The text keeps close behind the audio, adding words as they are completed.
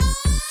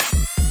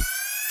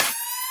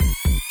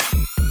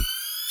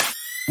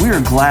We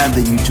are glad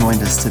that you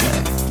joined us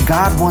today.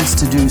 God wants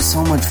to do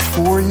so much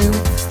for you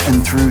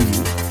and through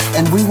you,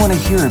 and we want to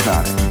hear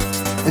about it.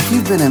 If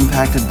you've been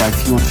impacted by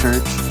Fuel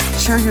Church,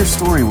 share your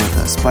story with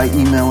us by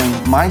emailing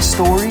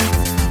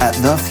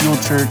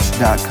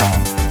mystory@thefuelchurch.com.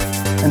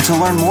 And to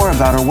learn more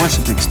about our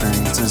worship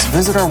experiences,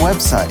 visit our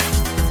website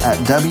at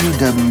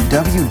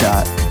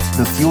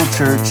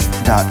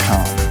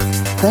www.thefuelchurch.com.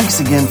 Thanks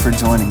again for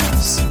joining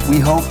us.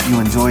 We hope you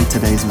enjoyed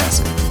today's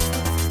message.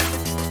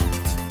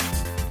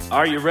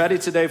 Are you ready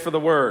today for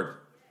the word?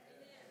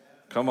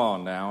 Come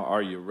on now.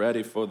 Are you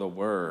ready for the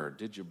word?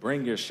 Did you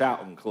bring your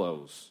shouting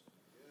clothes?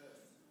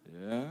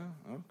 Yeah?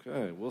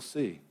 Okay, we'll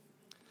see.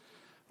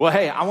 Well,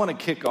 hey, I want to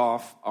kick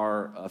off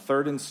our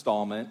third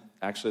installment,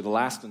 actually the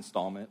last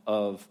installment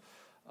of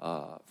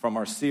from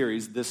our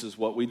series, This Is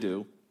What We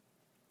Do.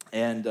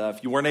 And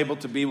if you weren't able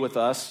to be with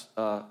us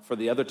for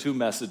the other two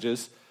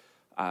messages,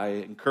 I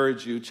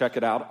encourage you, check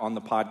it out on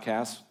the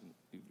podcast.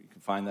 You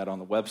can find that on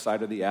the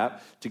website or the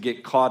app to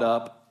get caught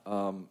up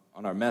on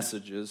our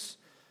messages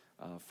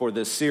for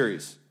this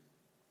series.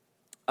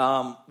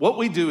 What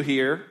we do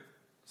here,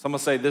 someone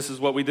say, this is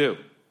what we do.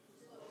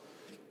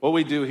 What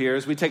we do here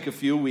is we take a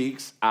few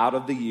weeks out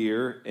of the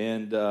year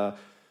and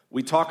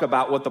we talk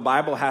about what the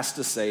Bible has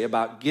to say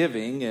about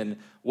giving and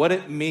what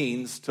it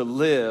means to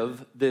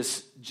live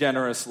this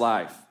generous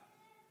life.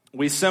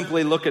 We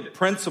simply look at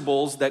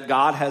principles that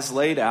God has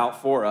laid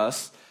out for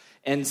us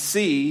and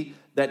see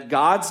that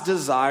God's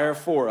desire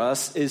for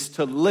us is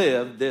to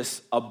live this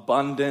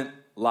abundant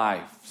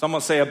life.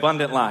 Someone say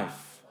abundant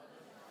life.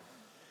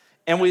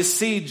 And we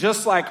see,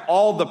 just like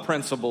all the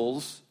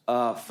principles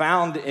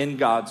found in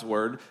God's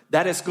word,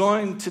 that it's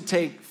going to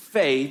take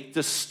faith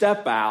to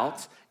step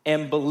out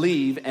and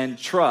believe and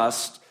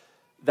trust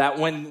that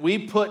when we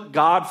put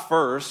God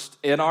first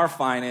in our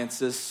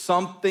finances,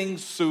 something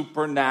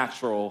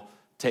supernatural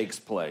takes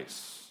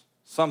place.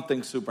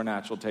 Something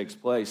supernatural takes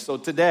place. So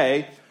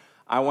today,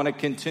 I want to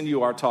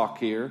continue our talk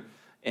here,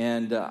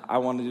 and I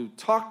want to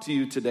talk to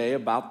you today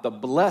about the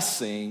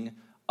blessing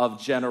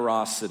of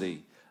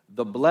generosity.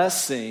 The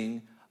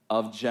blessing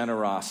of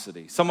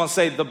generosity. Someone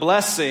say, the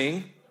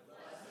blessing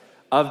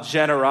of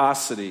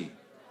generosity.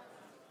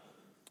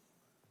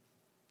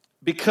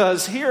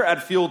 Because here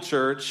at Fuel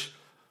Church,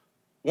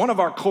 one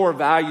of our core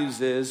values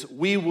is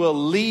we will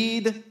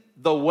lead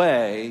the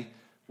way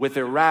with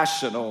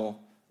irrational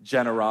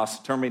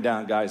generosity. Turn me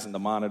down, guys, in the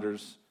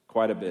monitors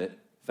quite a bit.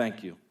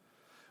 Thank you.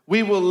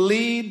 We will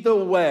lead the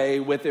way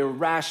with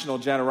irrational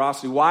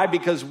generosity. Why?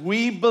 Because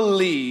we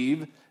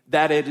believe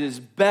that it is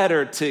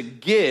better to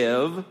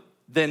give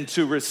than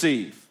to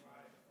receive.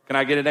 Can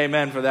I get an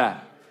amen for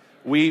that?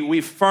 We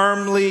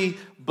firmly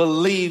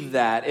believe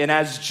that. And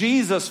as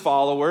Jesus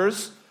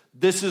followers,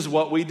 this is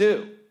what we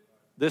do.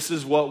 This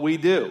is what we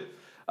do.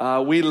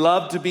 We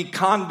love to be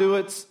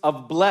conduits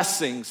of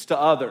blessings to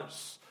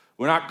others.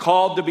 We're not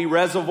called to be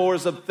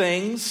reservoirs of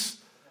things,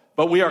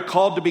 but we are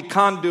called to be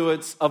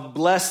conduits of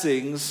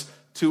blessings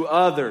to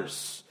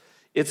others.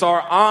 It's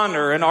our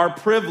honor and our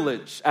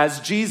privilege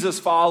as Jesus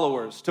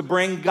followers to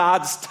bring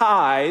God's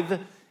tithe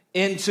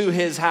into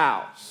his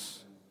house.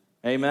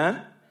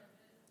 Amen?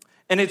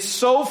 And it's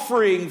so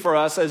freeing for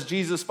us as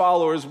Jesus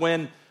followers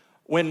when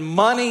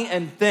money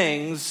and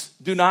things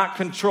do not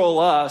control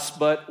us,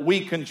 but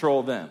we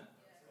control them.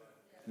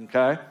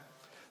 Okay?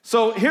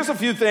 So here's a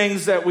few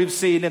things that we've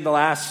seen in the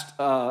last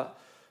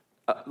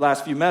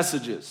few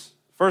messages.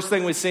 First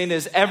thing we've seen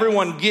is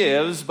everyone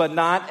gives, but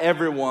not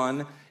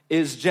everyone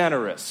is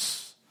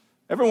generous.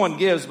 Everyone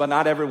gives, but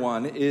not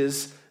everyone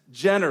is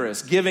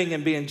generous. Giving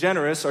and being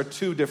generous are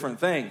two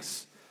different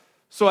things.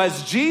 So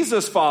as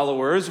Jesus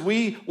followers,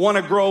 we want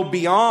to grow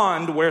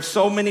beyond where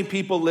so many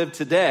people live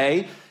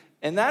today,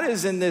 and that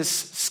is in this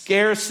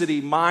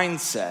scarcity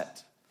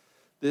mindset,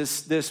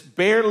 this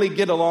barely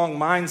get along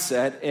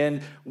mindset.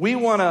 And we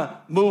want to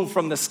move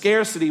from the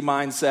scarcity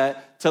mindset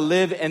to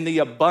live in the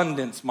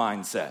abundance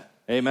mindset.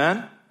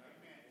 Amen?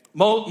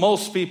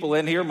 Most people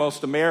in here,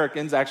 most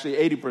Americans, actually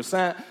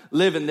 80%,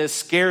 live in this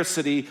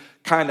scarcity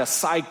kind of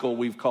cycle,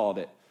 we've called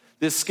it.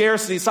 This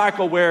scarcity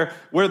cycle where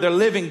they're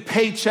living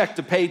paycheck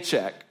to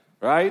paycheck,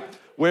 right?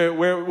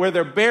 Where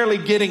they're barely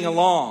getting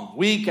along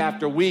week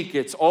after week.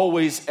 It's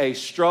always a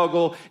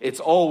struggle. It's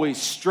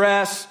always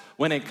stress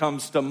when it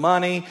comes to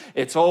money.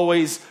 It's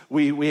always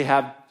we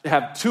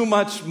have too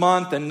much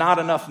month and not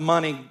enough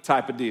money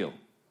type of deal,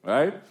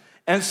 right?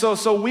 And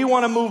so we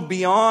want to move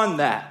beyond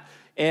that.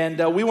 And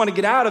we want to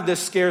get out of this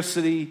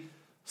scarcity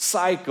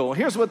cycle.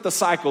 Here's what the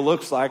cycle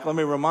looks like. Let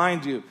me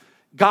remind you.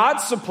 God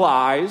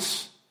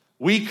supplies,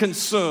 we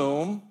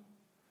consume,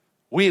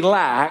 we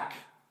lack,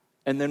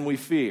 and then we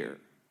fear.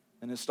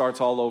 And it starts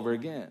all over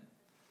again.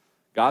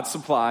 God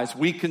supplies,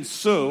 we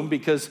consume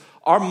because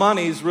our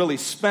money is really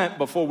spent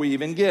before we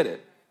even get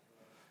it.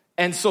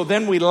 And so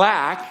then we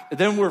lack,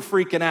 then we're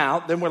freaking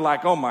out, then we're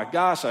like, oh my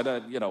gosh,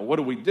 what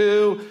do we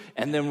do?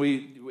 And then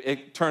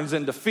it turns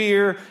into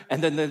fear,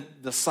 and then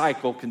the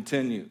cycle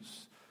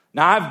continues.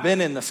 Now, I've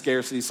been in the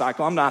scarcity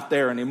cycle. I'm not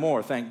there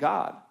anymore, thank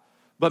God.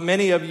 But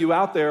many of you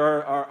out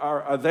there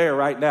are there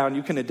right now, and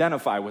you can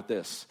identify with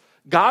this.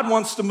 God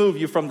wants to move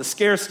you from the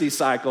scarcity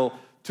cycle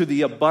to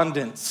the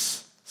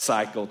abundance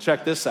cycle.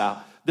 Check this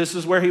out. This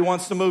is where he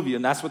wants to move you,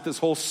 and that's what this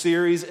whole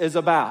series is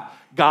about.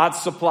 God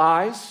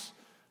supplies,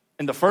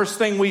 and the first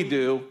thing we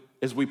do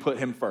is we put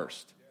him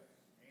first.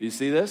 Do you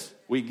see this?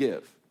 We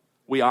give.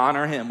 We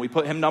honor him. We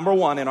put him number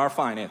one in our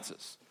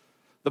finances.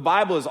 The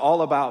Bible is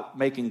all about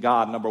making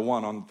God number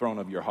one on the throne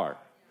of your heart.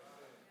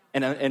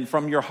 And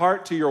from your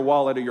heart to your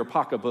wallet or your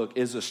pocketbook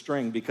is a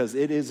string because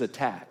it is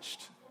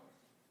attached.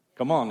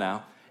 Come on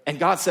now. And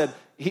God said,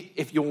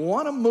 if you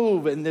want to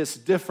move in this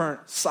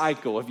different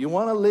cycle, if you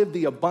want to live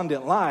the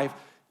abundant life,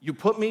 you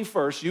put me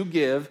first, you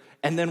give,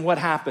 and then what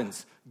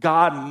happens?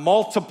 God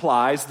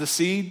multiplies the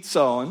seed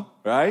sown,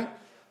 right?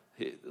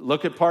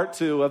 Look at part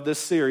 2 of this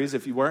series.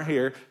 If you weren't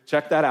here,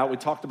 check that out. We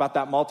talked about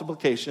that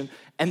multiplication.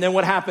 And then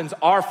what happens?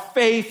 Our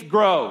faith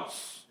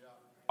grows.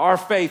 Our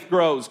faith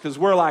grows because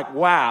we're like,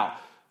 wow,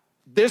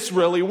 this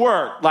really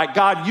worked. Like,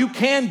 God, you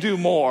can do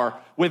more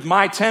with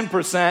my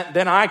 10%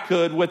 than I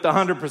could with the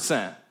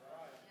 100%.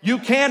 You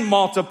can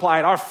multiply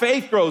it. Our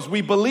faith grows.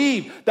 We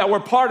believe that we're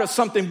part of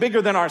something bigger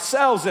than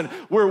ourselves, and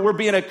we're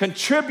being a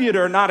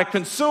contributor, not a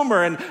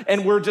consumer,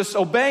 and we're just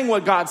obeying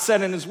what God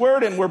said in his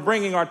word, and we're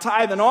bringing our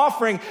tithe and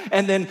offering,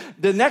 and then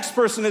the next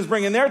person is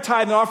bringing their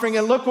tithe and offering,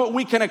 and look what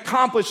we can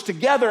accomplish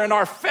together, and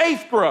our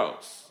faith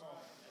grows.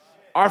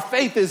 Our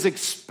faith is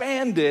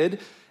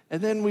expanded,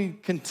 and then we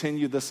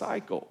continue the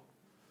cycle.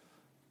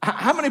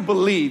 How many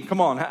believe,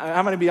 come on,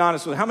 how many be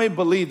honest with me, how many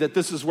believe that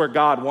this is where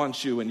God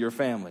wants you and your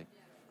family?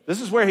 This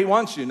is where he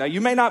wants you. Now,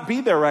 you may not be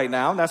there right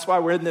now. That's why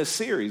we're in this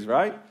series,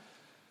 right?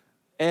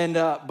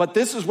 But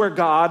this is where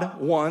God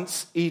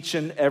wants each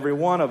and every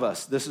one of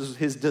us. This is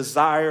his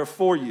desire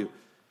for you.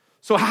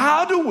 So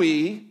how do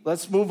we,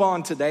 let's move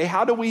on today,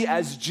 how do we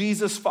as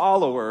Jesus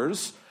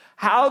followers,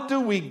 how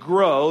do we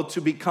grow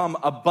to become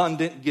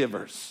abundant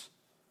givers?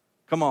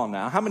 Come on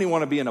now. How many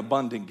want to be an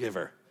abundant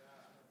giver?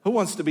 Who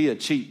wants to be a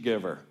cheap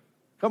giver?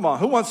 Come on.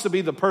 Who wants to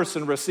be the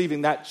person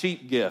receiving that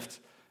cheap gift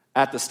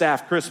at the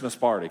staff Christmas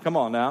party? Come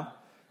on now.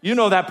 You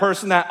know that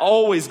person that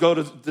always go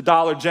to the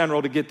Dollar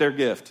General to get their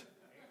gift.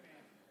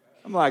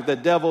 I'm like, the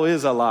devil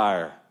is a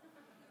liar.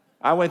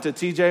 I went to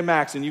TJ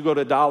Maxx and you go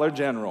to Dollar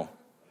General.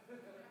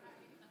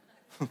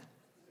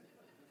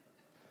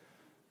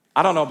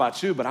 I don't know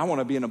about you, but I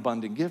want to be an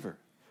abundant giver.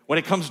 When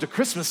it comes to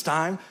Christmas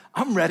time,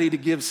 I'm ready to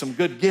give some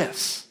good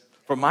gifts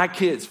for my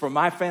kids, for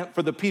my family,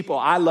 for the people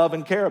I love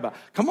and care about.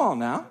 Come on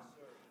now.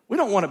 We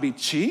don't want to be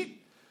cheap.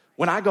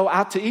 When I go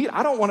out to eat,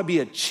 I don't want to be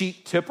a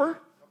cheap tipper.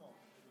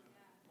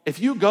 If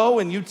you go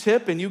and you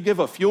tip and you give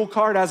a fuel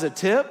card as a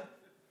tip,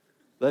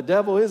 the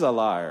devil is a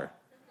liar.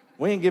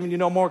 We ain't giving you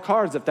no more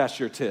cards if that's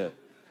your tip.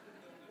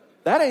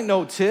 That ain't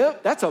no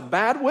tip. That's a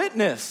bad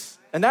witness.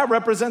 And that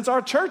represents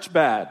our church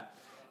bad.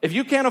 If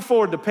you can't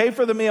afford to pay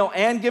for the meal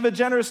and give a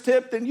generous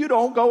tip, then you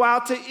don't go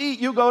out to eat.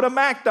 You go to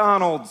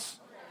McDonald's.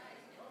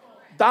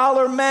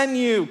 Dollar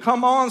menu.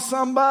 Come on,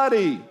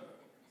 somebody.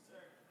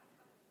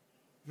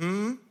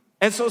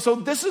 And so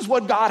this is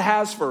what God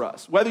has for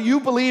us. Whether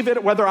you believe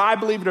it, whether I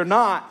believe it or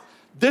not,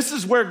 this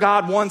is where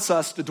God wants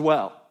us to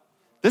dwell.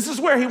 This is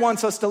where he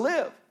wants us to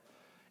live.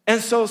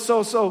 And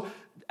so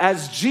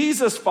as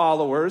Jesus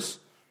followers,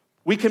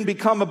 we can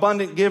become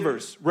abundant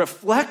givers,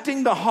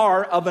 reflecting the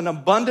heart of an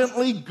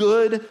abundantly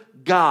good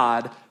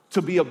God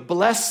to be a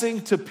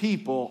blessing to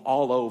people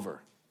all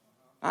over.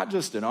 Not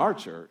just in our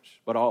church,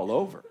 but all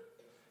over.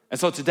 And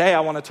so today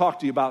I want to talk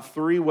to you about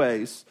three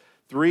ways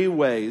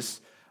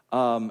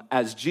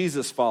as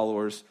Jesus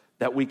followers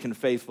that we can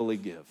faithfully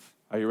give.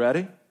 Are you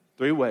ready?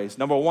 3 ways.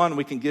 Number 1,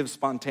 we can give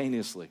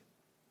spontaneously.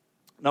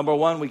 There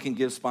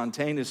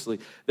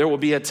will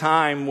be a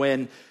time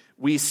when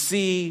we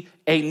see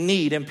a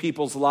need in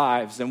people's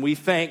lives and we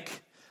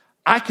think,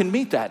 I can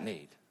meet that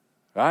need,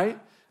 right?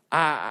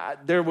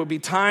 There will be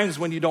times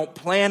when you don't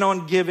plan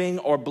on giving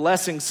or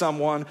blessing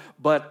someone,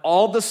 but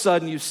all of a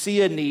sudden you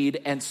see a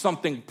need and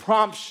something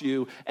prompts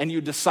you and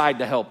you decide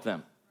to help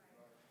them.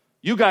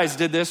 You guys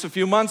did this a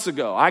few months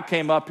ago. I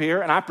came up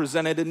here and I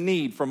presented a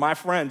need for my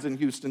friends in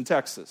Houston,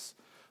 Texas,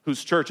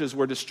 whose churches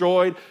were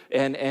destroyed,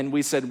 and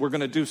we said, we're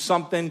going to do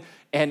something,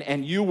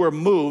 and you were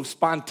moved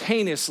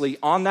spontaneously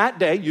on that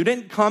day. You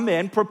didn't come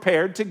in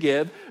prepared to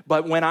give,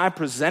 but when I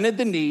presented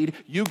the need,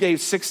 you gave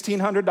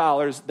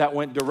 $1,600 that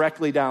went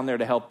directly down there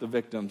to help the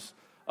victims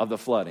of the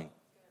flooding.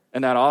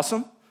 Isn't that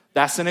awesome?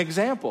 That's an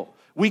example.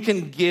 We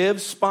can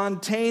give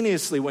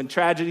spontaneously when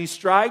tragedy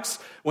strikes,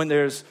 when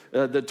there's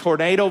the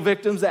tornado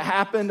victims that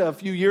happened a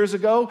few years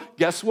ago.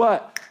 Guess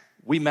what?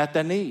 We met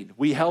the need.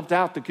 We helped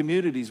out the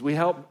communities. We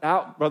helped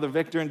out Brother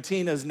Victor and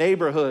Tina's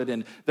neighborhood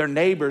and their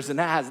neighbors, and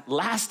that has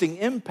lasting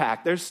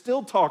impact. There's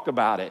still talk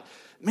about it.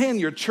 Man,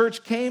 your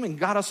church came and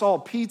got us all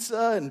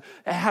pizza and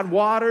had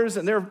waters,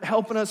 and they're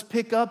helping us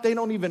pick up. They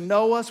don't even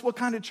know us. What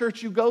kind of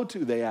church you go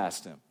to, they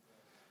asked him.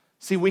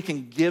 See, we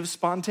can give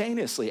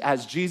spontaneously.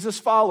 As Jesus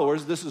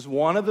followers, this is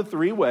one of the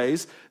 3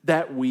 ways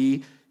that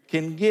we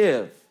can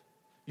give.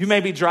 You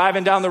may be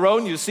driving down the road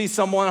and you see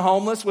someone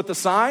homeless with a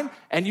sign,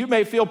 and you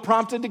may feel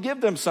prompted to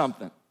give them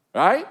something,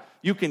 right?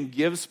 You can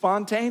give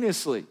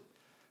spontaneously.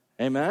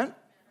 Amen?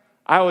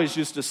 I always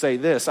used to say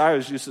this. I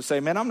always used to say,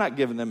 man, I'm not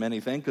giving them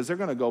anything because they're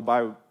going to go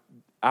buy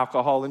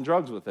alcohol and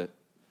drugs with it.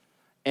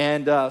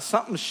 And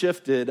something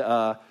shifted.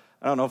 I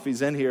don't know if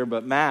he's in here,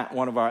 but Matt,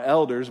 one of our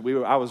elders,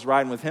 I was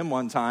riding with him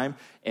one time,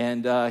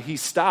 and he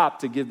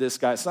stopped to give this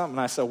guy something.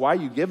 And I said, why are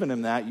you giving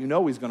him that? You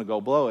know he's going to go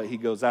blow it. He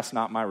goes, that's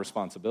not my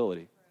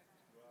responsibility.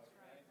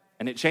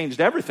 And it changed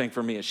everything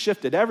for me. It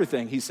shifted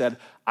everything. He said,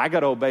 I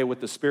got to obey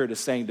what the Spirit is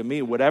saying to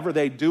me. Whatever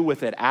they do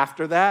with it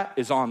after that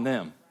is on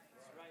them.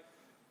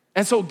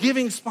 And so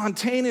giving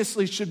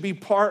spontaneously should be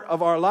part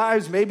of our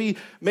lives. Maybe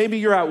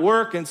you're at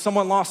work and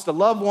someone lost a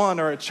loved one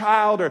or a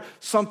child or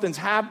something's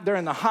happened. They're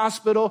in the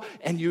hospital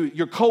and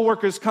your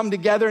coworkers come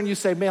together and you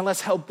say, man,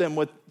 let's help them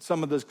with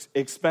some of the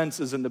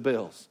expenses and the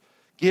bills.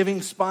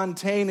 Giving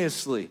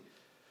spontaneously.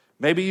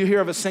 Maybe you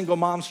hear of a single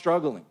mom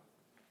struggling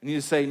and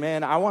you say,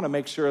 man, I want to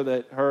make sure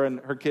that her and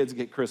her kids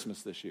get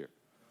Christmas this year.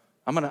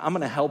 I'm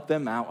gonna help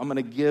them out. I'm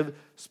gonna give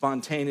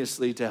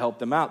spontaneously to help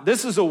them out.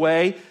 This is a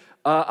way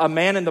a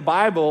man in the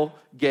Bible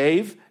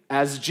gave,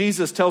 as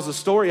Jesus tells the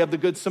story of the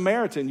Good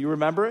Samaritan. You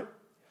remember it?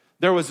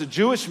 There was a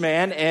Jewish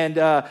man,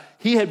 and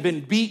he had been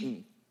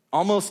beaten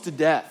almost to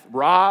death,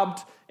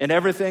 robbed and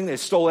everything. They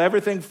stole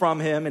everything from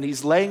him, and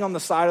he's laying on the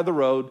side of the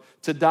road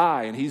to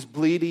die. And he's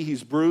bleeding,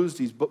 he's bruised,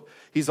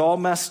 he's all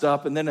messed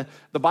up. And then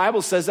the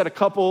Bible says that a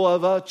couple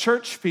of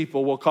church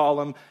people, we'll call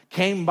them,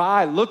 came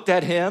by, looked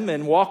at him,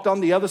 and walked on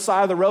the other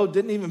side of the road,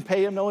 didn't even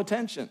pay him no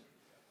attention.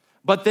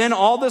 But then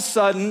all of a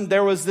sudden,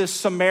 there was this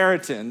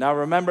Samaritan. Now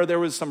remember, there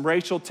was some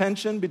racial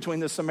tension between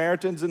the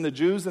Samaritans and the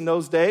Jews in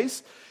those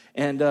days,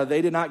 and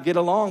they did not get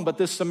along. But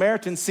this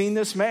Samaritan seen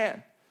this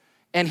man,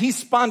 and he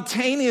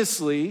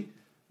spontaneously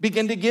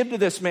began to give to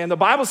this man. The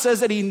Bible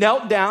says that he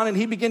knelt down and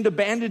he began to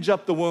bandage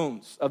up the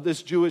wounds of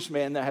this Jewish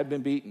man that had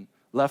been beaten,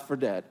 left for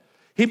dead.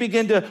 He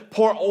began to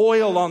pour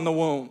oil on the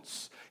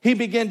wounds. He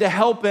began to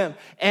help him,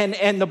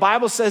 and the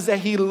Bible says that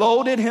he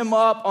loaded him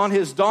up on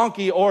his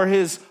donkey or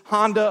his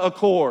Honda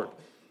Accord.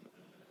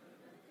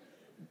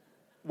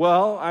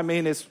 Well, I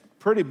mean, it's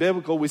pretty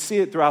biblical. We see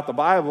it throughout the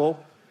Bible.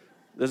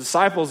 The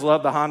disciples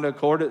loved the Honda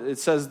Accord. It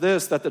says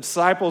this, that the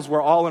disciples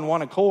were all in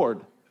one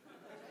accord.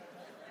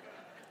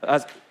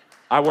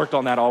 I worked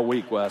on that all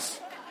week,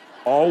 Wes.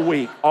 All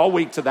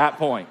week to that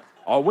point.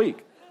 All week.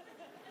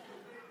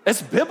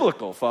 It's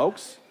biblical,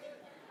 folks.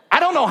 I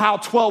don't know how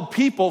 12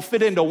 people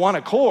fit into one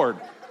accord.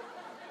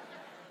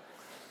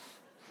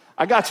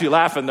 I got you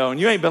laughing, though, and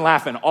you ain't been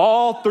laughing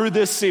all through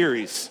this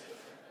series.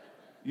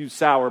 You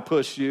sour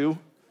push, you.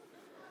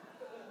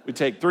 We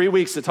take 3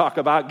 weeks to talk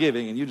about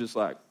giving, and you just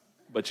like,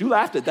 but you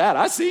laughed at that.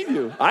 I seen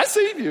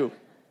you.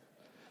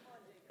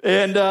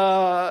 And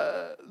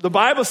the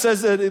Bible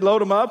says that he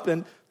loaded him up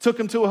and took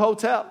him to a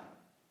hotel,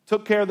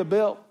 took care of the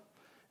bill.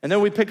 And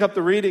then we pick up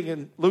the reading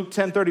in Luke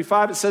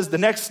 10:35. It says, the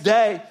next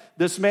day,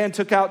 this man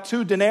took out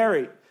 2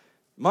 denarii,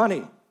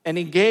 money, and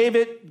he gave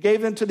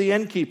them to the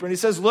innkeeper. And he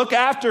says, look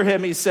after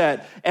him, he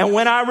said, and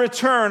when I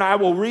return, I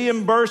will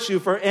reimburse you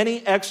for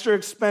any extra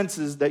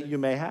expenses that you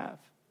may have.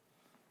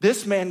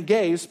 This man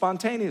gave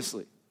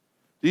spontaneously.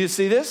 Do you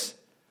see this?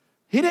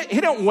 He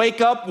didn't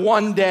wake up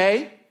one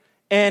day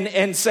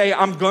and say,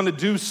 I'm going to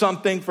do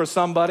something for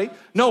somebody.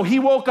 No, he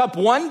woke up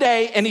one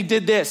day and he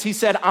did this. He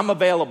said, I'm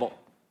available.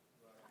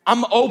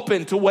 I'm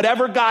open to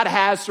whatever God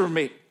has for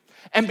me.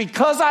 And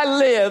because I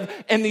live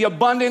in the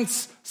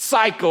abundance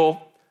cycle,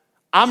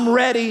 I'm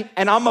ready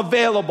and I'm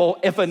available.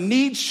 If a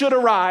need should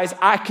arise,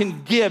 I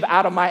can give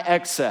out of my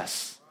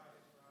excess.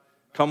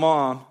 Come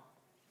on.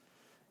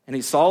 And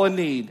he saw a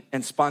need,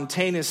 and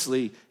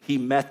spontaneously he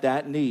met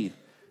that need.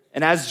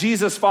 And as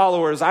Jesus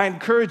followers, I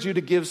encourage you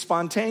to give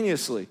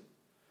spontaneously.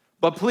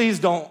 But please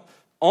don't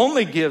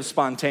only give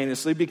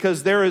spontaneously,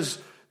 because this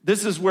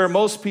is where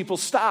most people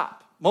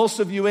stop. Most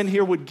of you in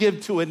here would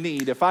give to a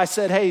need. If I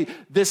said, hey,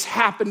 this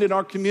happened in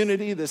our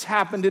community, this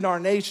happened in our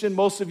nation,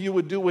 most of you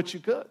would do what you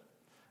could.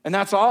 And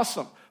that's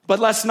awesome. But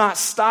let's not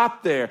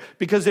stop there,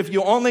 because if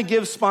you only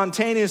give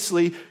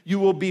spontaneously, you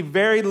will be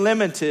very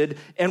limited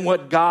in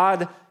what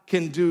God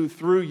can do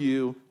through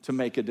you to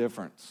make a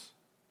difference.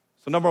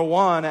 So number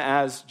one,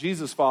 as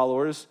Jesus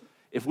followers,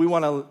 if we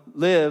want to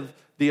live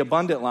the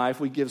abundant life,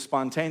 we give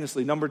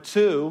spontaneously. Number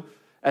two,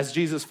 as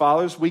Jesus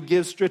followers, we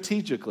give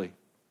strategically.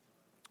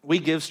 We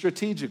give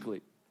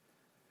strategically.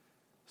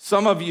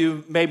 Some of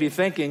you may be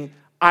thinking,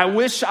 I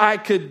wish I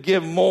could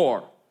give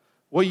more.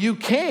 Well, you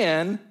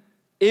can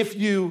if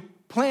you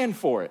plan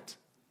for it.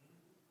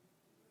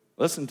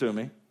 Listen to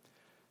me.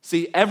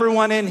 See,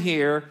 everyone in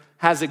here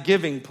has a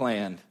giving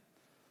plan,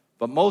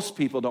 but most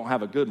people don't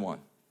have a good one.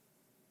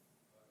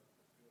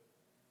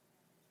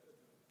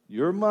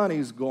 Your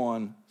money's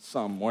going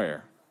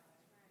somewhere.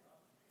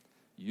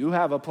 You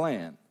have a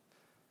plan,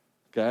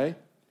 okay?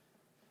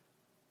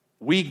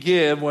 We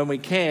give when we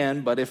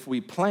can, but if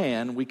we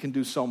plan, we can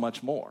do so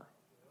much more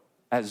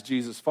as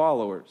Jesus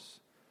followers.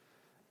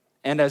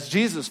 And as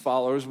Jesus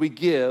followers, we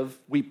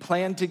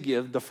plan to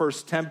give the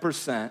first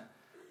 10%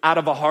 out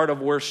of a heart of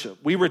worship.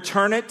 We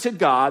return it to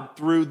God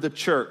through the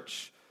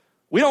church.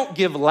 We don't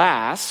give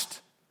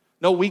last.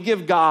 No, we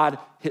give God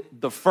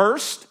the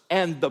first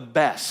and the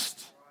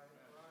best.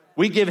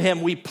 We give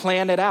him, we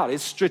plan it out.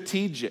 It's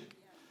strategic.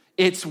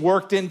 It's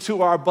worked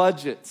into our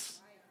budgets.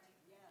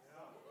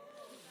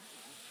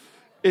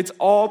 It's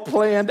all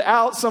planned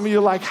out. Some of you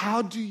are like,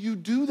 how do you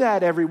do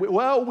that every week?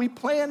 Well, we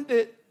planned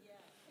it.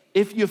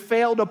 If you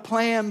fail to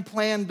plan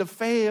to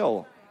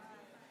fail.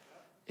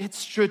 It's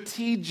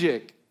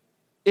strategic.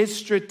 It's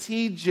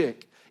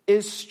strategic.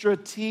 It's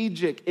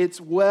strategic.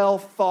 It's well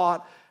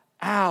thought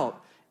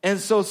out. And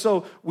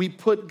so we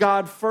put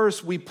God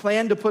first. We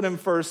plan to put him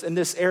first in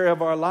this area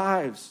of our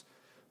lives.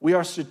 We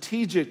are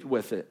strategic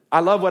with it. I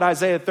love what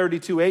Isaiah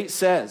 32:8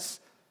 says.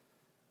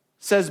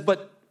 It says,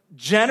 but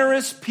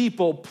generous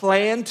people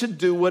plan to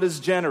do what is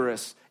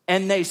generous,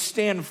 and they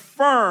stand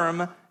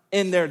firm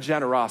in their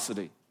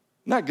generosity.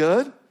 Isn't that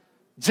good?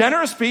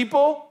 Generous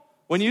people,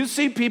 when you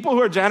see people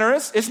who are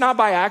generous, it's not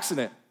by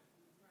accident.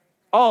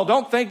 Oh,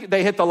 don't think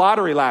they hit the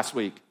lottery last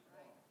week.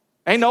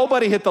 Ain't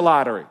nobody hit the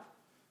lottery.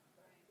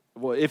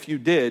 Well, if you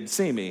did,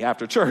 see me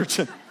after church.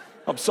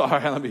 I'm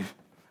sorry, let me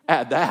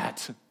add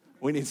that.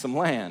 We need some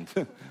land.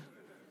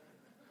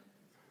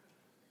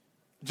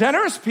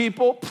 Generous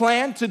people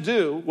plan to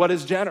do what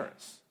is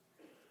generous.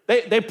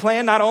 They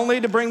plan not only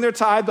to bring their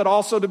tithe, but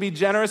also to be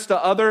generous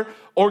to other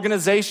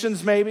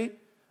organizations maybe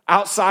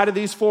outside of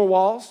these four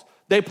walls.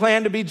 They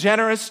plan to be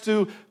generous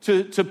to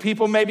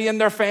people maybe in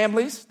their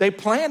families. They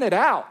plan it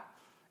out.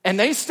 And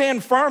they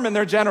stand firm in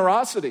their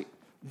generosity.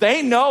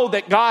 They know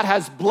that God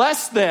has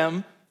blessed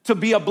them to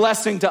be a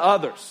blessing to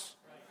others.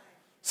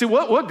 See,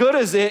 what good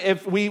is it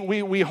if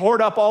we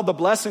hoard up all the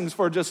blessings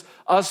for just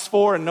us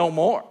four and no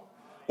more?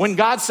 When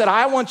God said,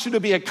 I want you to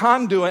be a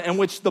conduit in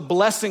which the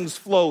blessings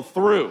flow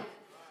through.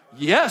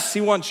 Yes,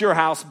 he wants your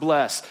house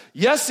blessed.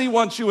 Yes, he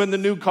wants you in the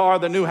new car,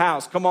 the new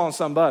house. Come on,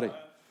 somebody.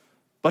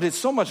 But it's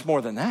so much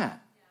more than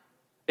that.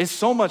 It's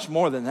so much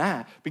more than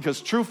that, because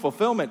true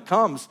fulfillment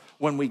comes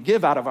when we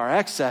give out of our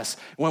excess,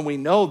 when we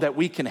know that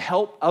we can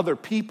help other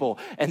people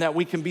and that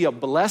we can be a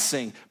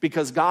blessing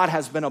because God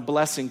has been a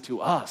blessing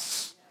to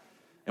us.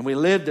 And we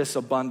live this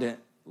abundant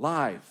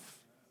life.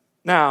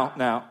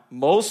 Now,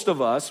 most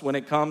of us, when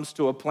it comes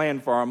to a plan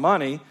for our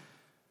money,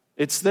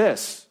 it's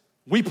this.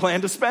 We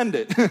plan to spend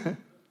it.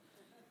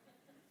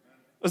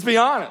 Let's be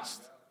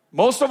honest.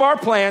 Most of our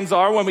plans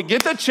are when we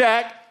get the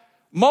check,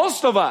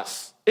 most of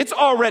us, it's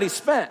already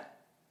spent.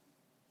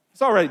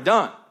 It's already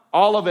done.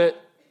 All of it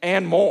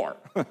and more,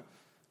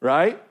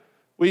 right?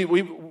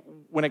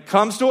 When it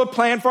comes to a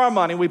plan for our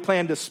money, we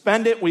plan to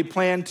spend it. We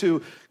plan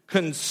to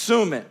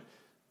consume it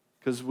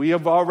because we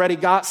have already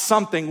got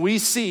something we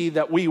see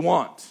that we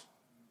want.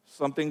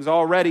 Something's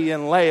already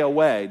in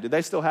layaway. Do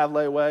they still have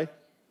layaway?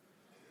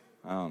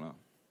 I don't know.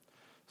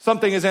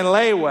 Something is in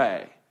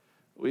layaway.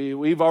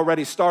 We've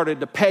already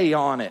started to pay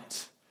on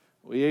it.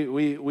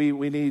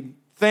 We need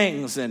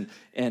things, and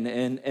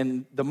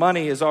the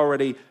money is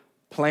already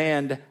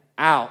planned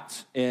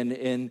out.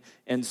 And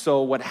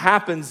so what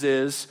happens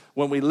is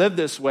when we live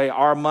this way,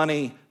 our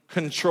money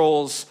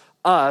controls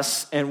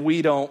us and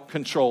we don't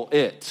control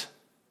it.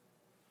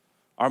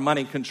 Our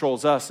money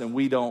controls us and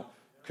we don't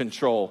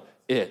control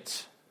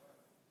it.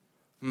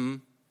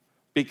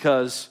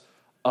 Because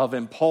of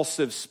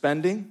impulsive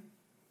spending.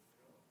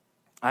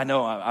 I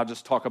know I'll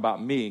just talk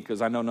about me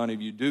because I know none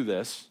of you do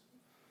this.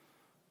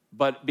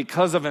 But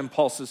because of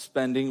impulsive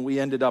spending, we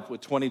ended up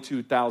with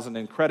 $22,000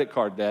 in credit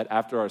card debt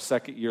after our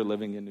second year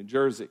living in New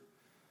Jersey.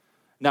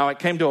 Now, it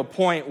came to a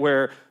point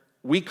where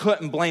we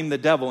couldn't blame the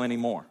devil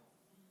anymore.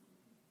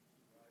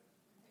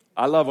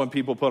 I love when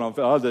people put on,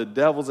 oh, the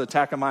devil's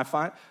attacking my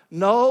fine.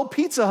 No,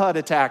 Pizza Hut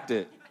attacked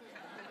it.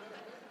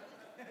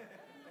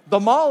 The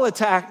mall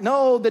attacked.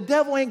 No, the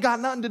devil ain't got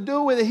nothing to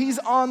do with it. He's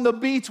on the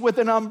beach with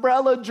an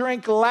umbrella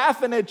drink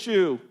laughing at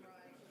you.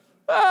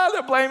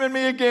 They're blaming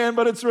me again,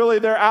 but it's really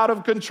their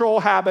out-of-control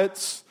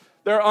habits,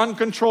 their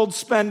uncontrolled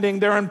spending,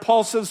 their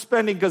impulsive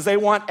spending because they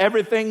want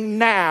everything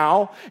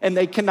now and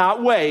they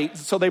cannot wait.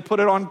 So they put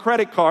it on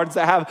credit cards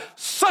that have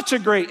such a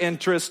great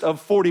interest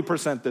of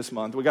 40% this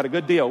month. We got a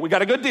good deal. We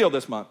got a good deal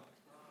this month.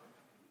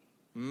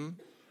 And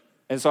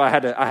so I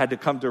had to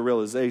come to a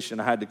realization.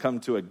 I had to come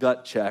to a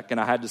gut check,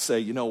 and I had to say,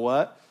 you know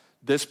what?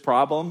 This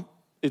problem,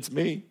 it's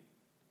me.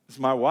 It's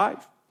my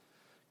wife.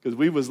 Because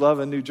we was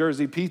loving New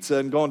Jersey pizza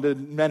and going to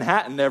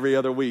Manhattan every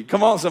other week.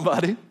 Come on,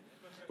 somebody.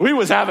 We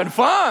was having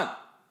fun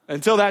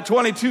until that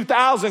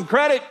 $22,000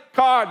 credit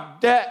card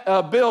debt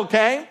bill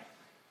came.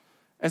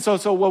 And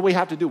so what we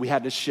have to do, we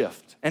had to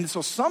shift. And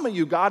so some of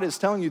you, God is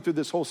telling you through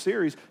this whole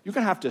series, you're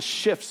going to have to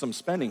shift some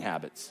spending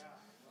habits.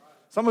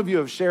 Some of you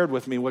have shared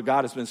with me what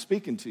God has been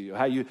speaking to you,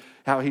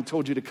 how he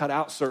told you to cut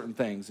out certain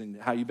things and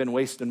how you've been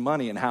wasting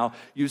money and how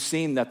you've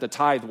seen that the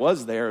tithe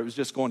was there. It was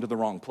just going to the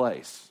wrong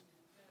place.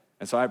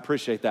 And so I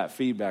appreciate that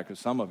feedback of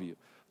some of you.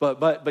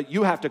 But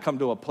you have to come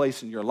to a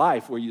place in your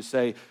life where you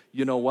say,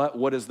 you know what?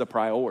 What is the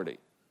priority?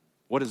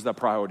 What is the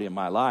priority in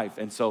my life?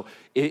 And so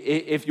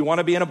if you want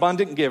to be an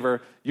abundant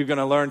giver, you're going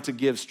to learn to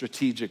give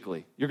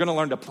strategically. You're going to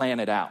learn to plan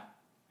it out.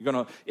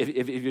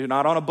 If you're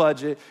not on a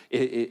budget,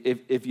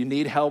 if you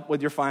need help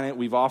with your finance,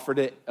 we've offered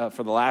it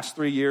for the last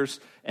 3 years,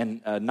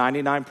 and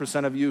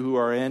 99% of you who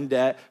are in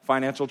debt,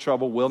 financial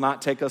trouble, will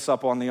not take us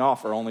up on the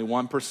offer. Only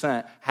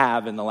 1%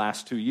 have in the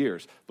last 2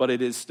 years. But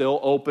it is still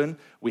open.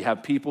 We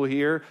have people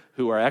here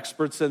who are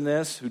experts in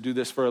this, who do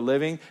this for a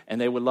living,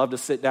 and they would love to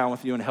sit down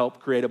with you and help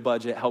create a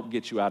budget, help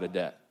get you out of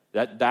debt.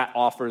 That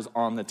offer is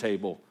on the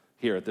table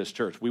here at this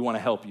church. We want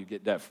to help you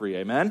get debt-free.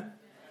 Amen?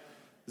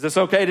 Is this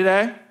okay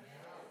today?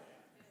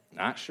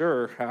 Not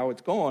sure how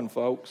it's going,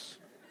 folks.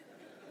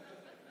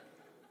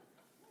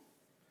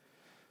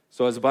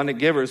 So as abundant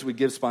givers, we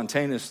give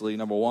spontaneously,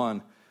 number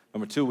one.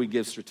 Number two, we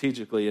give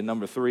strategically. And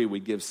number three, we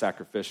give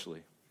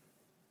sacrificially.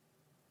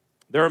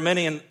 There are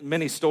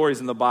many stories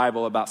in the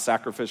Bible about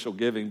sacrificial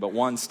giving, but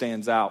one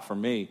stands out for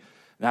me. And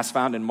that's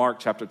found in Mark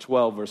chapter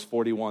 12, verse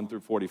 41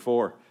 through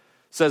 44. It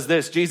says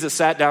this: Jesus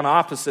sat down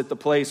opposite the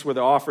place where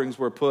the offerings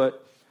were put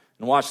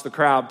and watched the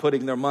crowd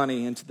putting their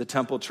money into the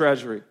temple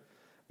treasury.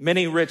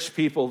 Many rich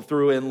people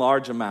threw in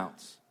large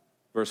amounts.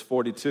 Verse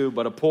 42,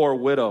 but a poor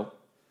widow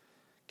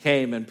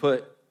came and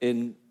put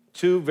in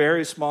 2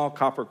 very small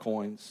copper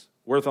coins,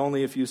 worth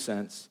only a few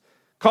cents.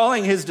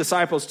 Calling his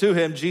disciples to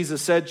him,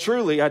 Jesus said,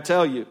 truly, I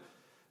tell you,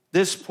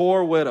 this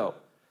poor widow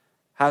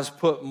has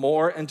put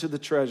more into the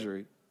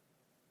treasury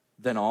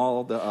than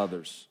all the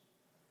others.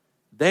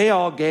 They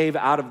all gave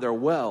out of their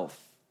wealth,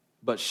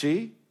 but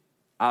she,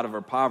 out of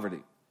her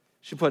poverty,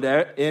 she put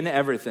in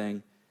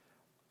everything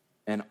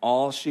and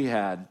all she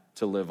had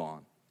to live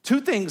on.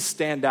 2 things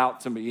stand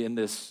out to me in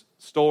this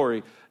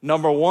story.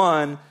 Number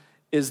one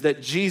is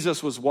that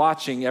Jesus was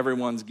watching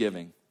everyone's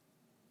giving.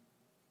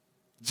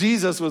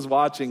 Jesus was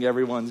watching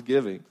everyone's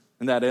giving.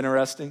 Isn't that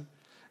interesting?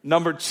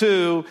 Number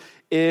 2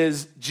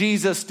 is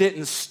Jesus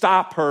didn't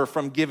stop her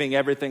from giving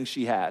everything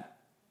she had.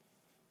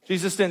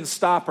 Jesus didn't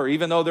stop her,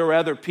 even though there were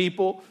other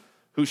people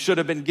who should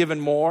have been given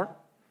more.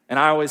 And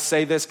I always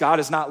say this: God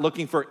is not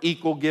looking for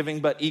equal giving,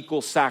 but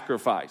equal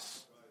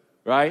sacrifice.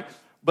 Right?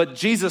 But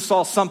Jesus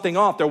saw something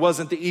off. There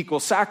wasn't the equal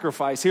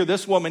sacrifice. Here,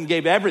 this woman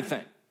gave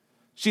everything.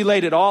 She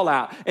laid it all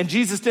out. And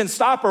Jesus didn't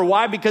stop her.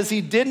 Why? Because he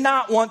did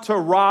not want to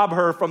rob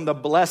her from the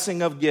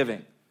blessing of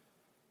giving.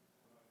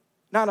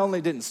 Not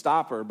only didn't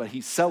stop her, but he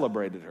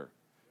celebrated her.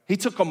 He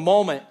took a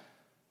moment,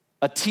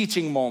 a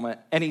teaching moment,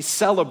 and he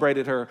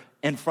celebrated her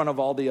in front of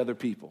all the other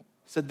people.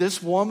 He said,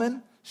 this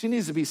woman, she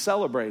needs to be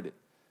celebrated.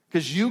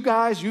 Because you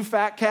guys, you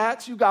fat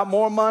cats, you got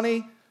more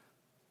money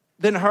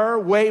than her,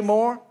 way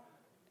more.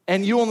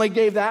 And you only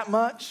gave that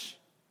much,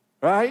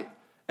 right?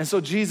 And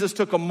so Jesus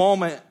took a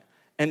moment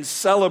and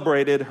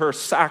celebrated her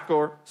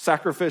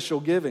sacrificial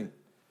giving.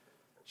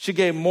 She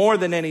gave more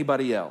than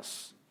anybody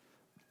else.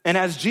 And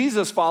as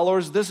Jesus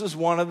followers, this is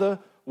one of the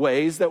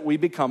ways that we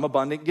become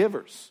abundant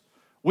givers.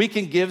 We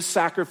can give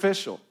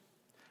sacrificial.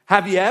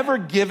 Have you ever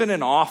given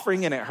an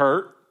offering and it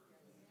hurt?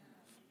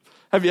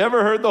 Have you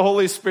ever heard the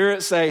Holy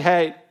Spirit say,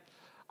 hey,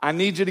 I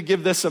need you to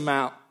give this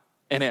amount,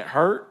 and it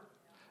hurt?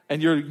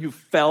 And you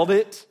felt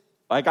it?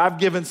 Like, I've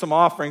given some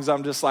offerings,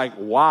 I'm just like,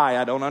 why?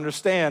 I don't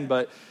understand.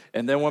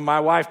 And then when my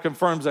wife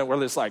confirms that, we're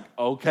just like,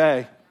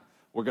 okay,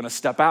 we're going to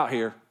step out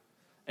here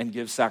and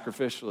give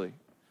sacrificially.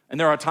 And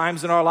there are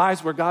times in our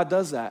lives where God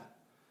does that.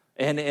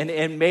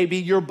 And maybe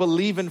you're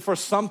believing for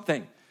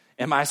something.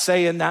 Am I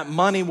saying that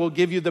money will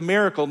give you the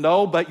miracle?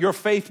 No, but your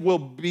faith will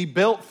be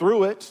built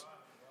through it.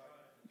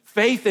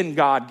 Faith in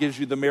God gives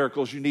you the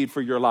miracles you need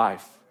for your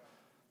life.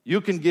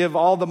 You can give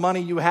all the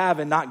money you have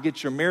and not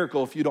get your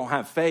miracle if you don't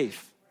have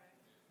faith.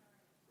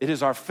 It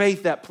is our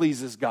faith that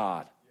pleases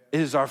God.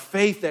 It is our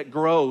faith that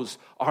grows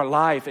our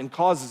life and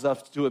causes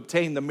us to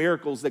obtain the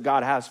miracles that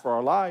God has for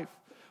our life.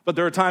 But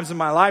there are times in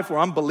my life where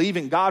I'm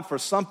believing God for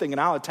something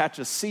and I'll attach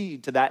a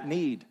seed to that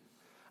need.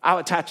 I'll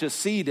attach a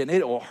seed and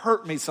it will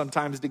hurt me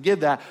sometimes to give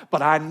that,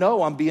 but I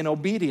know I'm being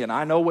obedient.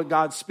 I know what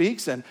God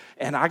speaks and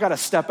I got to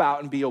step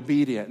out and be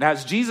obedient. And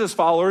as Jesus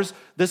followers,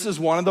 this is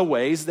one of the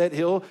ways that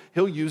he'll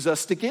use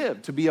us to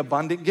give, to be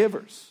abundant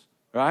givers,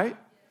 right?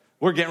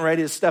 We're getting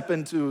ready to step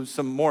into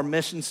some more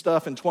mission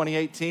stuff in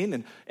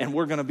 2018, and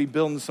we're going to be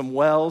building some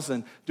wells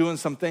and doing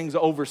some things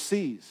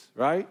overseas,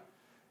 right?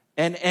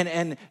 And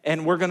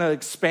we're going to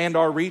expand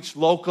our reach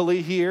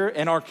locally here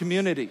in our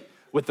community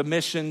with the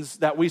missions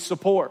that we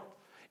support.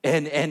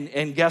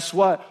 And guess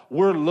what?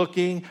 We're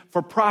looking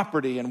for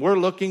property, and we're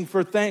looking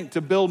for things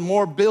to build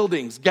more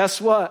buildings.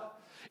 Guess what?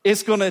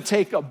 It's going to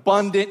take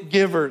abundant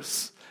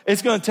givers.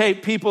 It's going to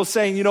take people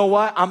saying, you know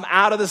what? I'm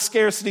out of the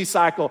scarcity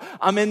cycle.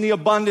 I'm in the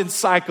abundance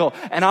cycle,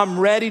 and I'm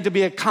ready to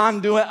be a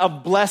conduit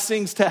of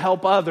blessings to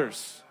help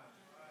others,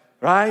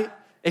 right?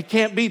 It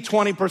can't be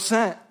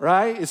 20%,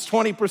 right? It's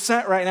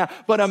 20% right now.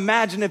 But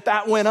imagine if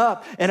that went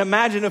up, and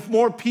imagine if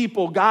more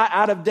people got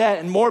out of debt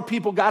and more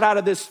people got out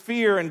of this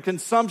fear and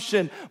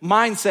consumption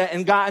mindset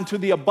and got into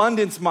the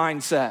abundance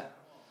mindset.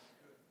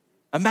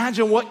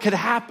 Imagine what could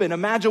happen.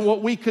 Imagine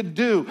what we could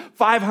do.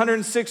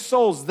 506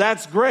 souls,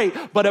 that's great.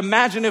 But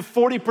imagine if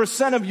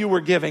 40% of you were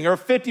giving, or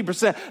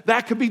 50%.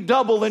 That could be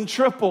double and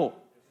triple.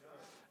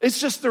 It's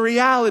just the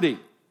reality,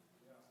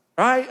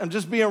 right? I'm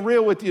just being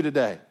real with you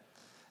today.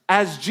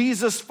 as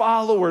Jesus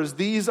followers,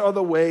 these are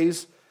the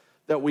ways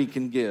that we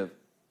can give.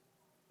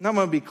 Now I'm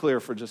going to be clear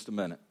for just a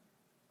minute.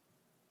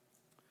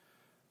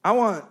 I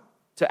want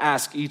to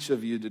ask each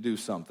of you to do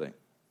something.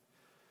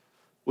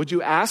 Would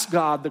you ask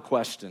God the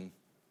question,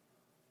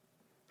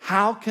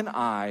 how can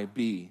I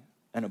be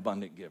an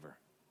abundant giver?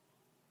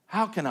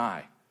 How can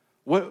I?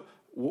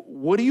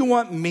 What do you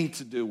want me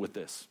to do with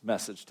this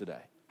message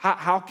today?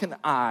 How can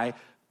I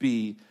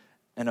be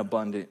an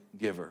abundant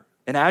giver?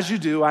 And as you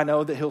do, I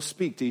know that he'll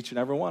speak to each and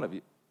every one of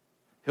you.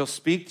 He'll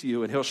speak to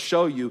you and he'll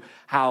show you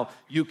how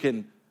you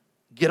can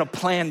get a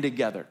plan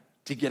together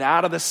to get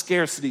out of the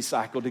scarcity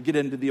cycle, to get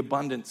into the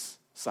abundance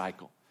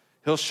cycle.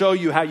 He'll show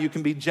you how you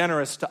can be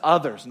generous to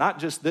others, not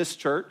just this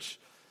church,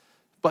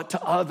 but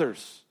to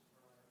others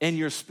in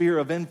your sphere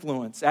of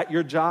influence, at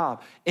your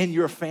job, in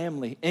your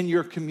family, in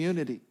your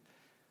community.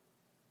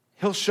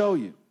 He'll show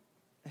you.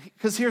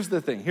 Because here's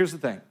the thing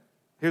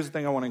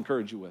I want to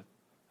encourage you with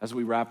as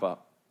we wrap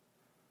up.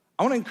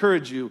 I want to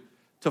encourage you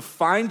to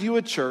find you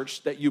a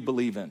church that you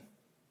believe in.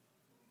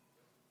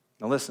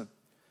 Now listen,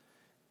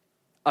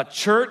 a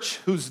church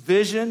whose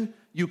vision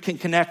you can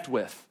connect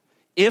with.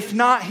 If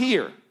not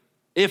here,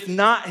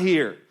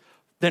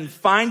 then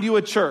find you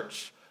a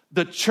church.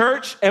 The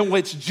church in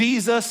which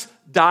Jesus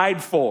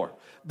died for.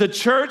 The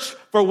church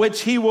for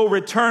which he will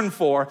return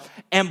for,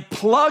 and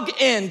plug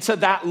into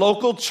that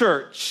local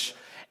church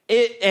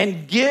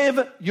and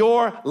give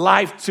your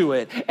life to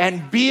it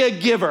and be a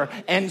giver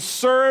and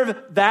serve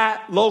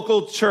that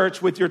local church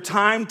with your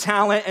time,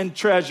 talent, and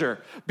treasure,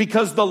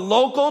 because the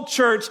local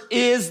church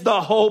is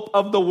the hope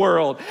of the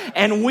world.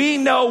 And we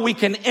know we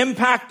can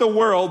impact the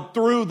world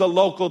through the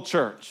local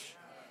church.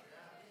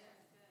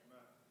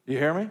 You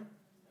hear me?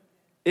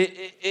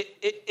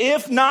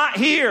 If not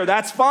here,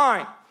 that's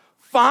fine.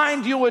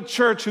 Find you a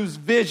church whose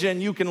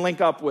vision you can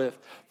link up with.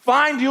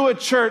 Find you a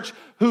church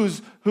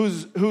whose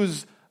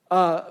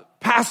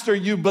pastor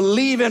you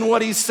believe in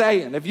what he's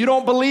saying. If you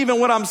don't believe in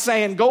what I'm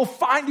saying, go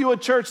find you a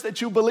church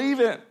that you believe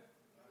in.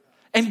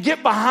 And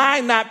get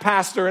behind that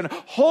pastor and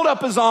hold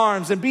up his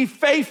arms and be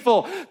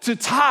faithful to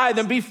tithe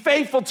and be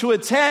faithful to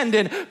attend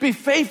and be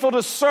faithful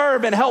to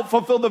serve and help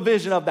fulfill the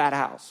vision of that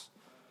house.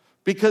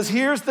 Because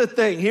here's the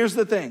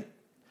thing.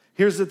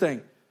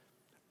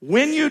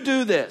 When you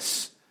do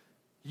this,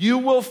 you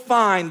will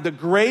find the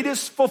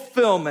greatest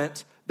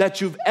fulfillment that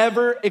you've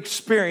ever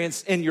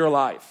experienced in your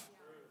life.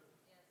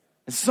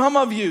 And some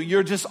of you,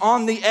 you're just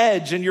on the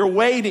edge and you're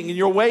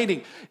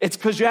waiting. It's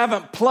because you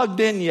haven't plugged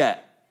in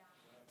yet.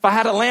 If I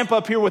had a lamp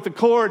up here with a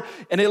cord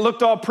and it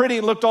looked all pretty,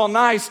 it looked all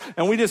nice,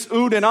 and we just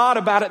oohed and awed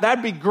about it,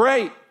 that'd be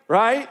great,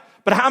 right?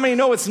 But how many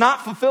know it's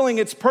not fulfilling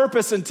its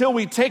purpose until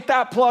we take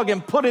that plug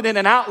and put it in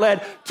an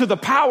outlet to the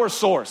power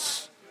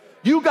source?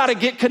 You got to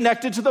get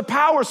connected to the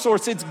power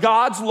source. It's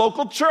God's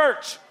local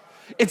church.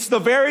 It's the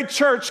very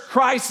church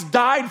Christ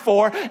died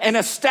for and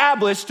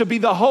established to be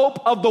the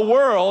hope of the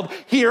world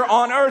here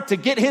on earth, to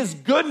get his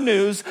good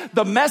news,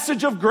 the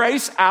message of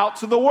grace, out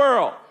to the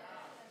world.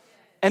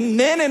 And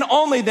then and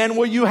only then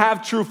will you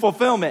have true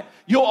fulfillment.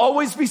 You'll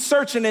always be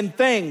searching in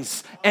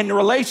things and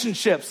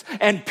relationships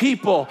and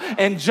people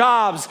and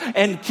jobs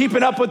and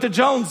keeping up with the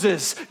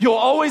Joneses. You'll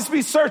always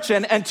be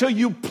searching until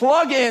you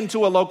plug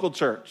into a local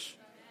church.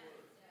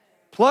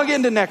 Plug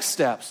into Next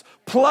Steps.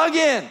 Plug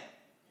in.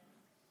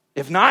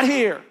 If not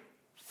here,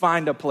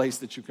 find a place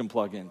that you can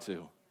plug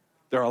into.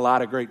 There are a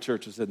lot of great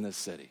churches in this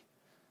city,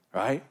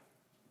 right?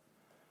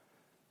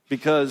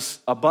 Because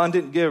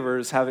abundant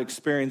givers have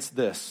experienced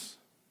this.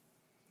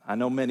 I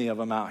know many of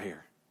them out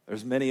here.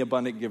 There's many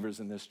abundant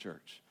givers in this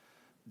church.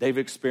 They've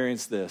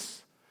experienced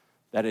this,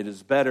 that it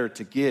is better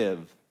to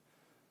give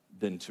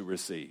than to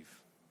receive.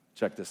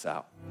 Check this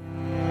out.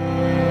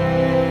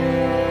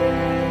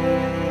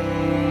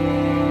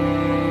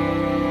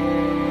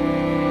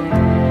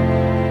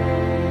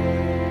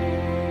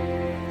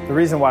 The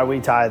reason why we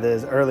tithe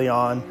is early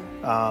on,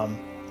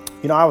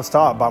 I was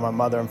taught by my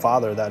mother and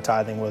father that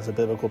tithing was a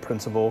biblical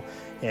principle,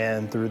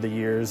 and through the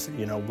years,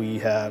 we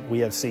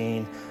have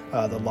seen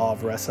the law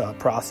of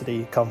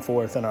reciprocity come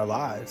forth in our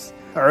lives.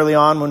 Early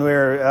on, when we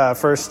were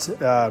first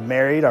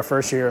married, our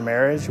first year of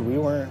marriage, we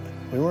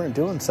weren't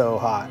doing so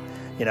hot.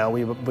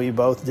 We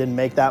both didn't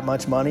make that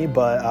much money,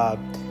 but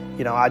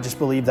I just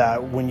believe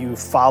that when you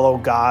follow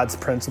God's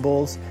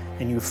principles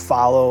and you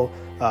follow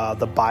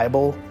the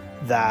Bible,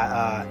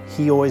 that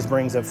he always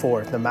brings it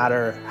forth, no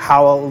matter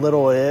how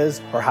little it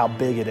is or how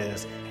big it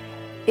is.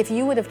 If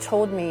you would have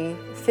told me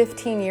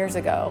 15 years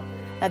ago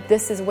that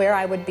this is where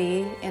I would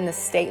be in the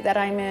state that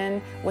I'm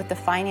in, with the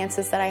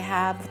finances that I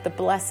have, with the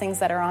blessings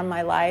that are on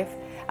my life,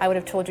 I would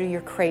have told you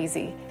you're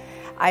crazy.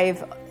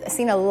 I've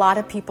seen a lot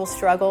of people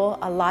struggle,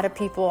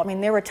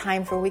 there were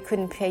times where we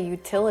couldn't pay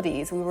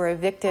utilities. We were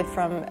evicted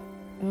from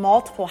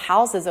multiple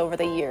houses over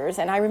the years.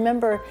 And I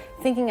remember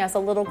thinking as a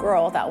little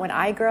girl that when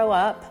I grow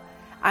up,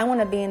 I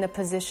want to be in the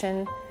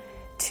position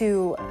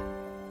to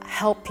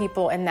help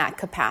people in that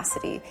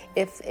capacity.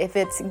 If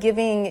it's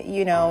giving,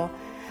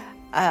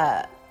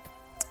 a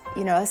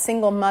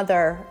single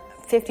mother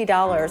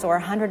 $50 or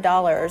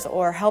 $100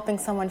 or helping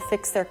someone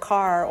fix their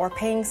car or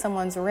paying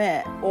someone's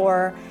rent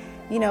or,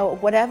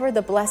 whatever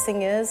the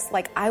blessing is,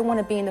 like I want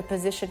to be in a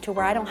position to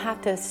where I don't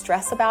have to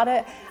stress about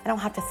it. I don't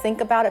have to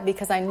think about it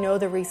because I know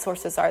the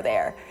resources are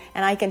there.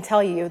 And I can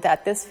tell you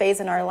that this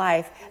phase in our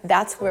life,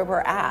 that's where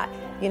we're at.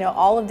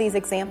 All of these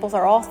examples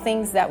are all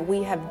things that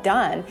we have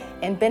done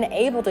and been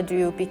able to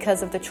do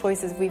because of the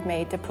choices we've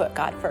made to put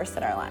God first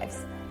in our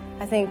lives.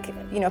 I think,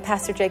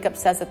 Pastor Jacob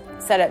said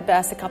it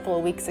best a couple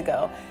of weeks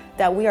ago,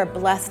 that we are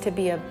blessed to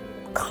be a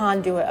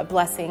conduit, a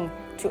blessing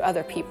to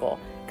other people.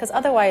 Because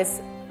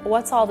otherwise,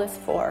 what's all this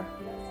for?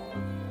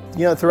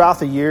 Throughout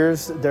the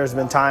years, there's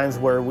been times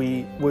where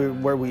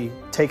we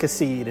take a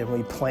seed and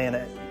we plant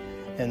it.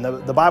 And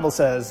the Bible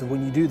says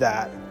when you do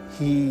that,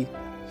 he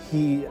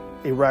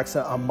erects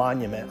a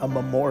monument, a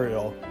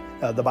memorial,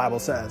 the Bible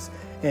says.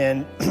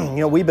 And,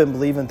 we've been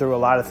believing through a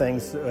lot of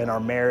things in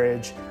our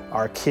marriage,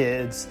 our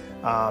kids.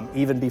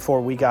 Even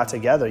before we got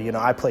together,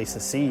 I placed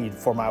a seed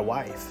for my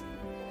wife.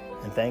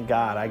 And thank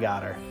God I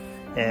got her.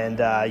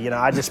 And,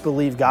 I just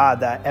believe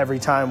God that every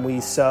time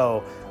we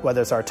sow, whether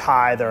it's our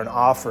tithe or an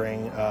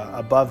offering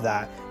above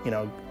that,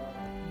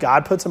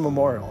 God puts a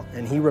memorial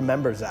and he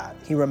remembers that.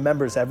 He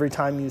remembers every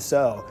time you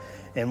sow.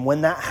 And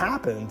when that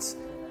happens,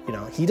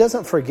 he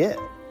doesn't forget.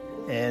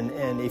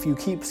 And if you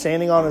keep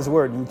standing on his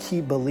word and you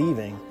keep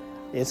believing,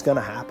 it's going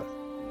to happen.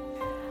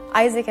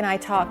 Isaac and I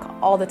talk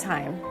all the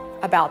time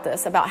about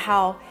this, about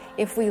how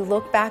if we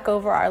look back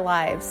over our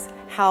lives,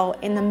 how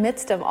in the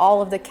midst of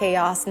all of the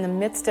chaos, in the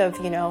midst of,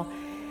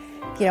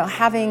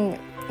 having,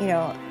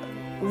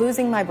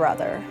 losing my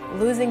brother,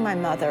 losing my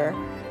mother,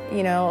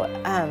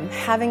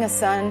 having a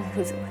son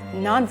who's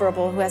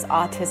nonverbal, who has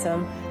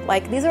autism,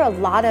 like these are a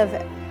lot of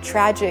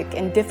tragic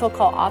and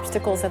difficult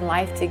obstacles in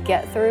life to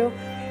get through.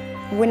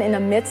 When in the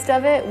midst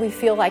of it, we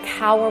feel like,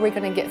 how are we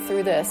going to get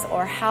through this?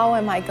 Or how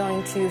am I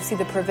going to see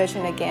the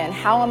provision again?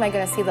 How am I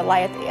going to see the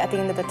light at the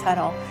end of the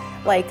tunnel?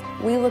 Like,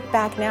 we look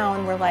back now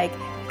and we're like,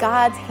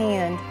 God's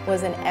hand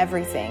was in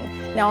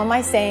everything. Now, am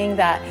I saying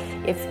that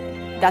if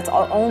that's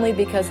only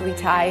because we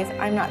tithe?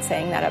 I'm not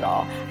saying that at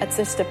all. That's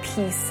just a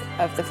piece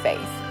of the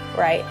faith,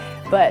 right?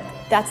 But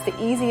that's the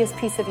easiest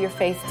piece of your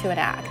faith to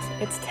enact.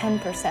 It's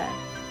 10%.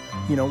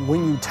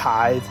 When you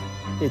tithe,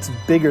 it's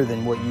bigger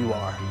than what you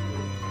are.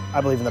 I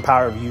believe in the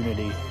power of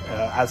unity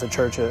as a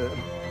church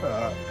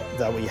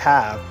that we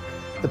have.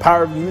 The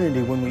power of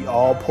unity, when we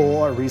all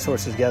pull our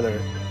resources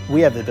together, we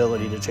have the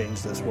ability to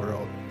change this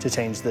world, to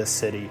change this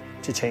city,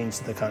 to change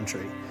the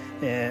country.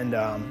 And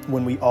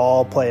when we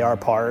all play our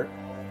part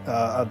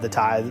of the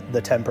tithe,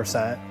 the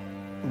 10%,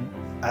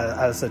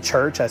 as a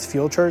church, as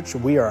Fuel Church,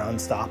 we are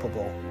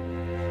unstoppable.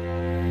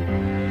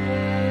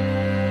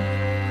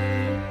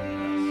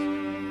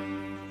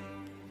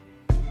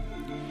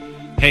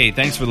 Hey,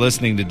 thanks for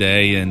listening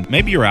today. And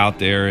maybe you're out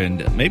there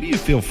and maybe you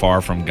feel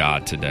far from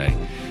God today.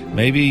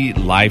 Maybe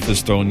life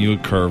has thrown you a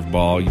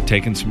curveball. You've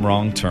taken some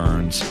wrong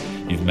turns.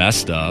 You've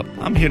messed up.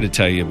 I'm here to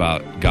tell you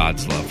about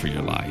God's love for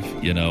your life.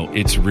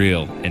 It's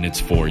real and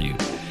it's for you.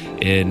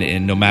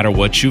 And no matter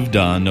what you've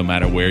done, no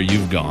matter where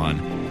you've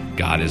gone,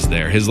 God is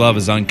there. His love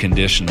is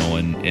unconditional.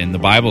 And the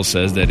Bible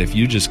says that if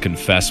you just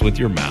confess with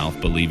your mouth,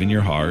 believe in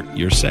your heart,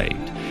 you're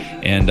saved.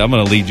 And I'm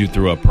going to lead you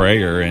through a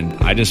prayer, and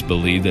I just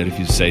believe that if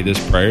you say this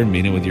prayer and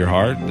mean it with your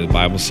heart, the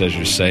Bible says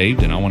you're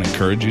saved, and I want to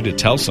encourage you to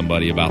tell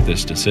somebody about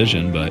this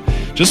decision. But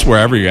just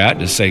wherever you're at,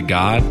 just say,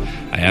 God,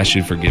 I ask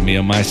you to forgive me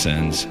of my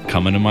sins,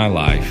 come into my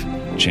life,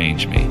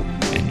 change me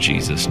in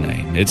Jesus'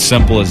 name. It's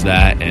simple as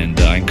that, and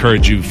I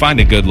encourage you, find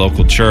a good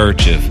local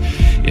church.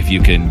 If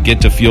you can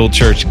get to Fuel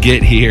Church,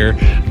 get here.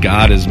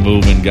 God is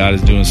moving. God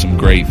is doing some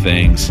great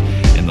things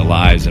in the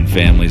lives and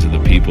families of the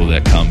people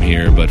that come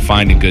here. But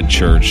find a good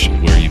church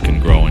where you can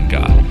grow in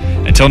God.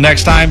 Until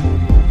next time,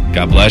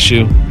 God bless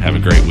you. Have a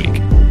great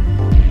week.